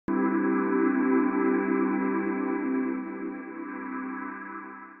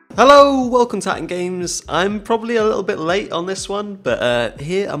Hello, welcome to Hatton Games. I'm probably a little bit late on this one, but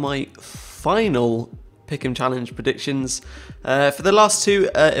here are my final Pick'em Challenge predictions. For the last two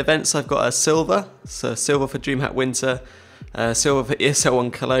events, I've got a silver, so silver for DreamHack Winter, silver for ESL 1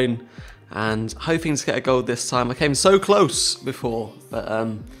 Cologne, and hoping to get a gold this time. I came so close before, but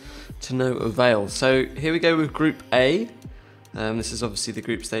to no avail. So here we go with Group A. This is obviously the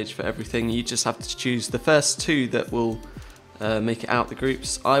group stage for everything. You just have to choose the first two that will make it out the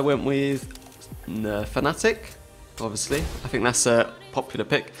groups. I went with Fnatic, obviously. I think that's a popular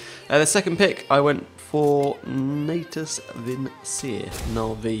pick. The second pick, I went for Natus Vincere,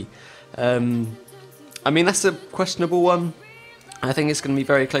 Na'Vi. I mean, that's a questionable one. I think it's going to be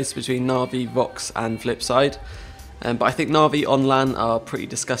very close between Na'Vi, Vox and Flipside. But I think Na'Vi on LAN are pretty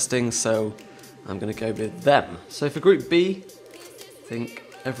disgusting, so I'm going to go with them. So for Group B, I think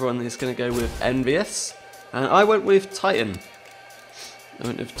everyone is going to go with Envious. And I went with Titan. I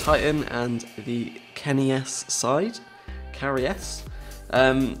went with Titan and the Kenny-S side. Carry-S.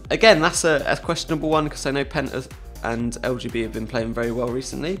 Again, that's a questionable one because I know Penta and LGB have been playing very well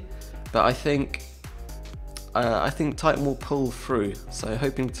recently. But I think Titan will pull through. So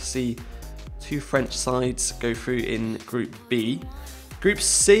hoping to see two French sides go through in Group B. Group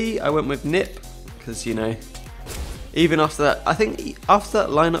C, I went with Nip because, you know, even after that, I think after that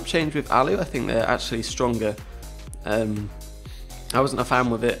lineup change with Alu, I think they're actually stronger. I wasn't a fan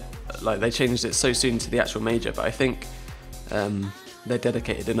with it, like they changed it so soon to the actual major, but I think they're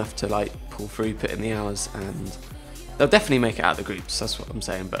dedicated enough to like pull through, put in the hours, and they'll definitely make it out of the groups, that's what I'm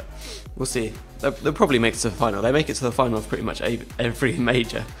saying, but we'll see. They'll probably make it to the final. They make it to the final of pretty much every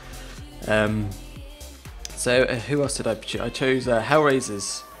major. So who else did I choose? I chose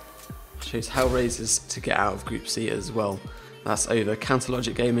Hellraisers. I chose Hellraisers to get out of Group C as well. That's over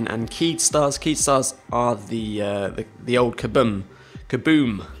Counterlogic Gaming and Keyed Stars. Keyed Stars are the old Kaboom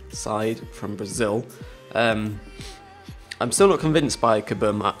side from Brazil. I'm still not convinced by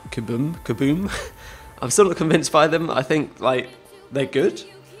Kaboom. I'm still not convinced by them. I think like they're good,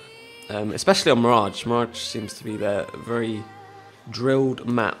 especially on Mirage. Mirage seems to be their very drilled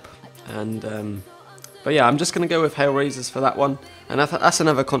map, and but yeah, I'm just going to go with Hellraisers for that one. And that's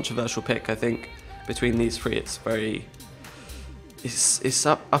another controversial pick, I think. Between these three, it's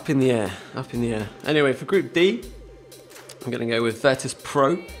up in the air, Anyway, for Group D, I'm going to go with Virtus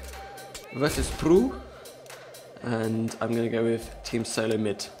Pro, and I'm going to go with Team Solo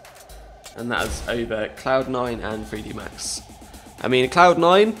Mid. And that is over Cloud9 and 3D Max. I mean,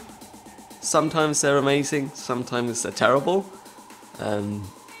 Cloud9, sometimes they're amazing, sometimes they're terrible.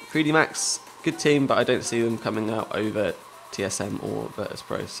 3D Max, good team, but I don't see them coming out over TSM or Virtus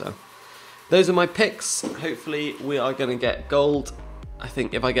Pro. So those are my picks. Hopefully we are going to get gold. I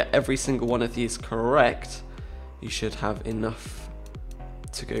think if I get every single one of these correct, you should have enough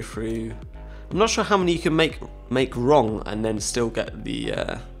to go through. I'm not sure how many you can make wrong and then still get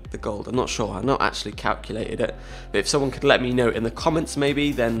the gold. I'm not sure. I've not actually calculated it. But if someone could let me know in the comments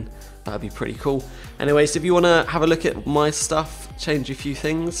maybe, then that'd be pretty cool. Anyways, if you want to have a look at my stuff, change a few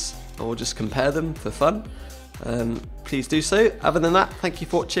things, or just compare them for fun, please do so. Other than that, thank you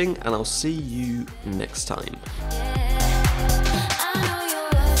for watching, and I'll see you next time.